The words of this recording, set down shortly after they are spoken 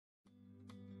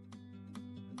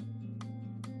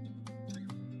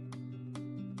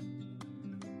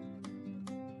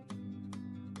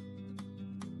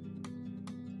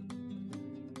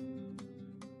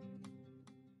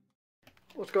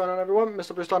What's going on, everyone?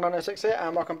 Mr. Blue Star 906 here,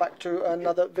 and welcome back to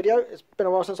another video. It's been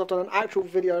a while since I've done an actual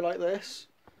video like this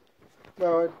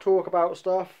where I talk about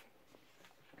stuff,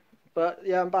 but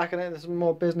yeah, I'm back in it. This is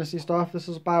more businessy stuff. This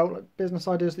is about like, business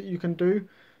ideas that you can do,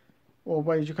 or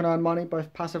ways you can earn money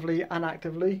both passively and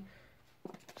actively.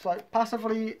 So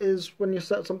passively is when you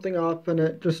set something up and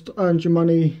it just earns you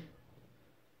money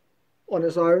on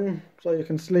its own, so you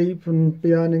can sleep and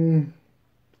be earning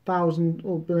be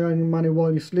earning money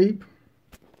while you sleep.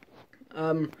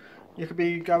 You could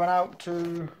be going out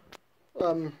to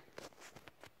sorry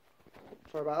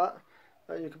about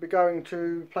that. You could be going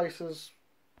to places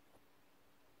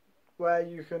where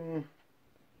you can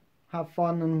have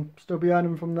fun and still be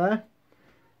earning from there.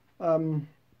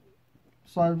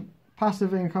 So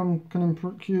passive income can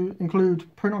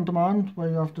include print on demand, where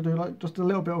you have to do like just a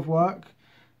little bit of work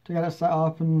to get it set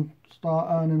up and start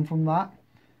earning from that.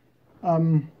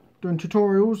 Doing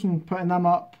tutorials and putting them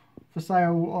up for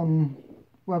sale on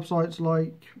websites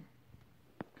like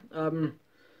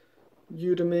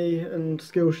Udemy and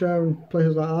Skillshare and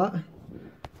places like that,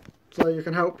 so you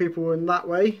can help people in that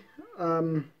way.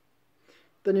 Then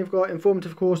you've got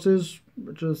informative courses,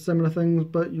 which are similar things,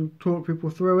 but you talk people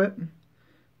through it,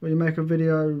 where you make a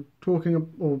video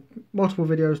or multiple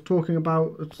videos talking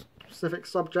about a specific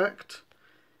subject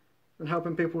and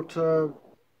helping people to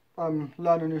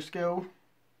learn a new skill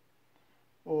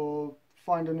or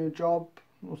find a new job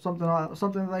or something like that,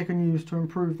 something that they can use to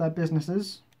improve their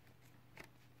businesses.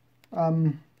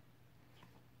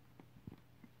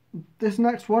 This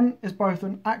next one is both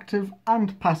an active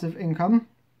and passive income.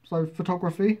 So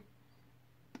photography,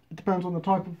 it depends on the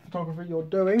type of photography you're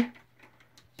doing.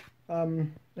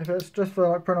 If it's just for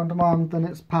like print on demand, then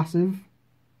it's passive.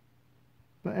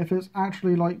 But if it's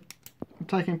actually like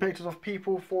taking pictures of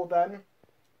people for them,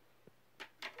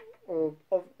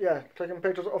 taking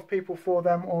pictures of people for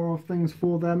them or of things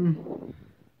for them,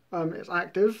 it's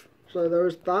active. So there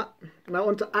is that. Now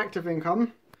on to active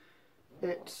income.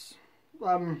 It's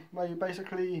where you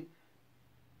basically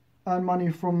earn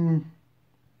money from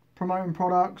promoting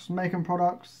products, making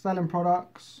products, selling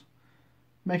products,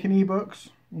 making ebooks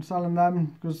and selling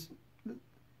them. Because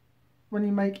when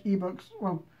you make ebooks,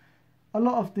 well, a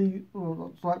lot of the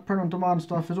like print on demand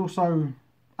stuff is also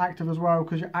active as well,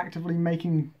 because you're actively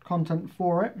making content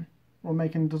for it or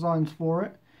making designs for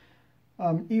it.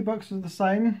 Ebooks is the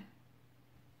same,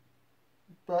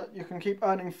 but you can keep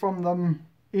earning from them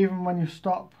even when you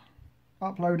stop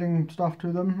uploading stuff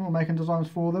to them or making designs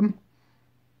for them.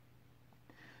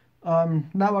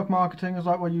 Network marketing is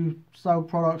like where you sell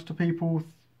products to people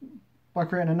by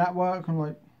creating a network and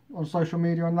like on social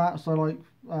media and that, so like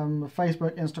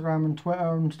Facebook, Instagram and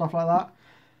Twitter and stuff like that.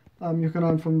 You can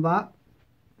earn from that,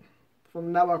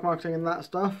 from network marketing and that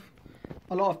stuff.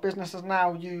 A lot of businesses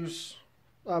now use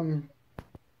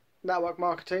network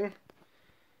marketing,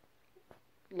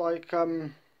 like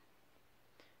the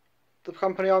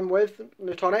company I'm with,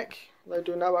 Newtonic, they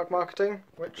do network marketing,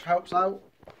 which helps out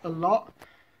a lot.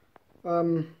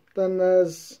 Then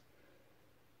there's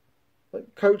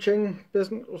like coaching,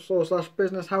 business or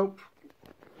business help,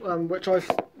 which I've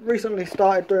recently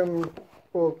started doing,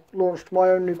 or launched my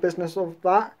own new business of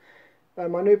that.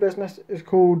 My new business is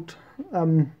called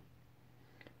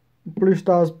Blue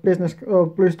Star Business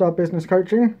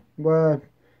Coaching, where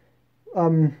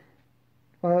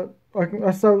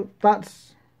so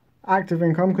that's active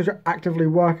income because you're actively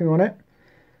working on it,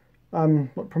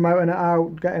 like promoting it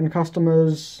out, getting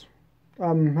customers,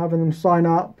 having them sign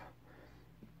up.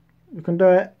 You can do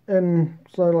it in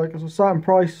it's a certain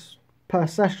price per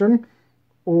session,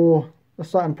 or a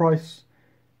certain price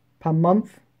per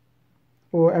month,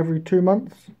 or every 2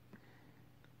 months.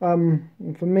 And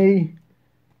for me,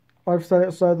 I've set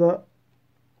it so that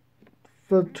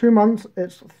for 2 months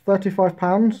it's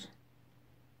 £35,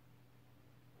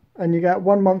 and you get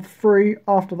 1 month free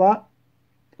after that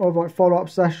of like follow-up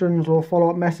sessions or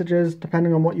follow-up messages,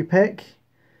 depending on what you pick,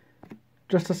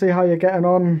 just to see how you're getting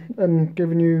on and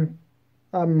giving you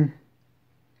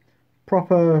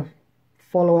proper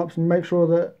follow-ups and make sure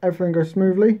that everything goes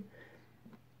smoothly.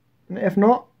 And if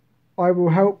not, I will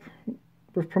help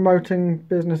with promoting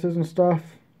businesses and stuff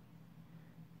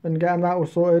and getting that all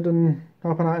sorted and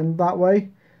helping out in that way.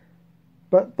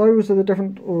 But those are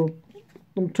the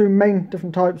two main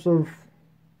different types of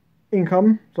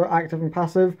income, so active and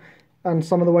passive, and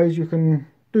some of the ways you can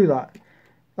do that.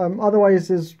 Other ways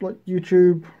is like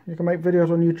YouTube. You can make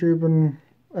videos on YouTube and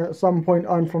at some point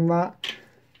earn from that.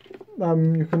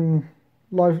 You can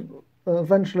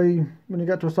eventually, when you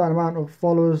get to a certain amount of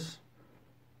followers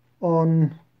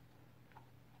on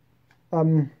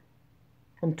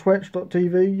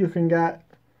twitch.tv, you can get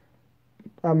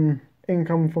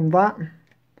income from that.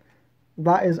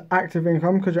 That is active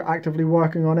income because you're actively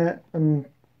working on it and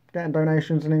getting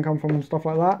donations and income from stuff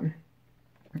like that,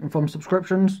 and from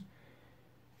subscriptions.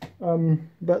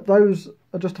 But those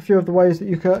are just a few of the ways that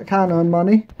you can earn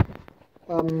money.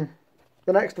 The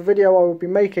next video I will be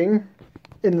making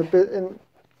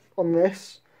on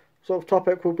this sort of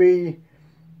topic will be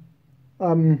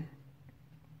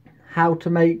how to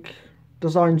make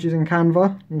designs using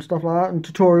Canva and stuff like that, and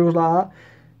tutorials like that.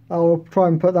 I'll try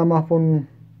and put them up on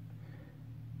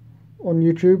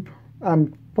YouTube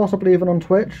and possibly even on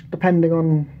Twitch, depending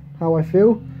on how I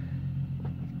feel,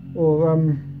 or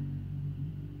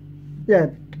yeah,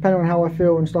 depending on how I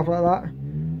feel and stuff like that,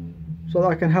 so that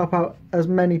I can help out as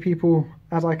many people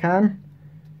as I can.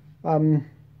 So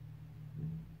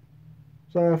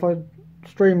if I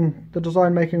stream the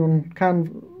design making on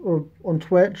Canva or on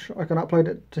Twitch, I can upload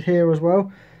it to here as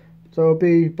well. So it'll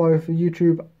be both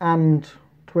YouTube and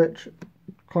Twitch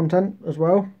content as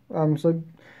well. So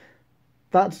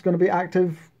that's going to be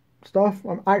active stuff.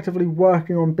 I'm actively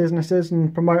working on businesses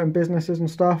and promoting businesses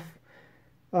and stuff.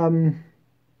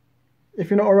 If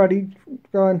you're not already,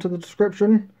 go into the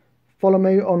description. Follow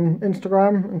me on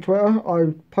Instagram and Twitter.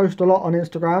 I post a lot on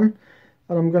Instagram,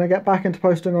 and I'm going to get back into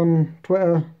posting on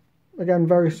Twitter again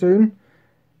very soon.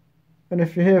 And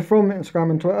if you're here from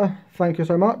Instagram and Twitter, thank you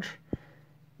so much.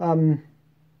 I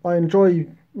enjoy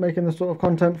making this sort of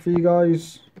content for you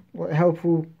guys, like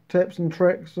helpful tips and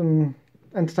tricks and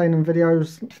entertaining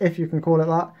videos, if you can call it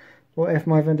that, or if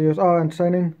my videos are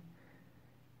entertaining,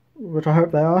 which I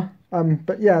hope they are.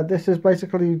 But yeah, this is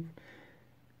basically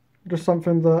just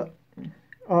something that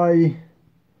I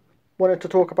wanted to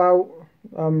talk about.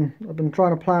 I've been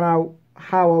trying to plan out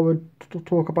how I would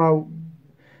talk about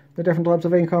the different types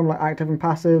of income, like active and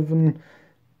passive and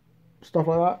stuff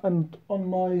like that. And on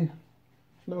my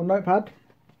little notepad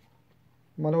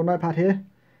here,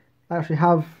 I actually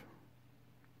have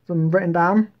them written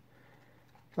down.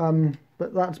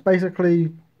 But that's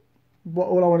basically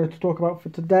all I wanted to talk about for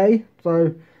today.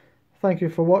 So thank you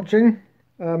for watching.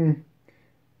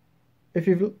 If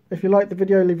you liked the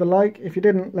video, leave a like. If you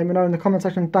didn't, let me know in the comment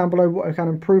section down below what I can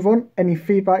improve on. Any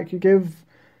feedback you give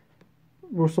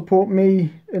will support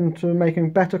me into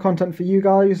making better content for you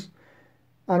guys,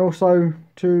 and also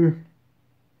to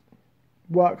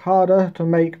work harder to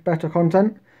make better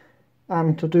content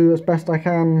and to do as best I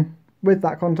can with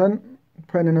that content,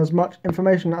 putting in as much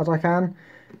information as I can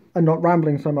and not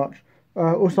rambling so much.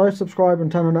 Also, subscribe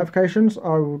and turn on notifications.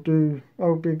 I will be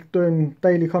doing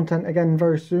daily content again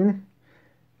very soon.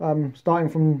 Starting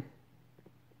from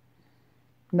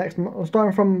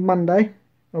Monday,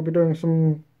 I'll be doing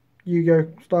some Yu-Gi-Oh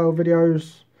style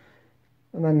videos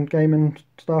and then gaming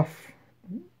stuff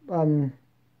for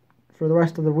the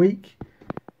rest of the week.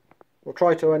 We'll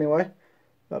try to anyway.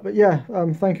 But yeah,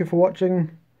 thank you for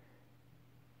watching.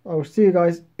 I will see you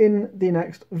guys in the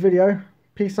next video.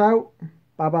 Peace out.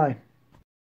 Bye bye.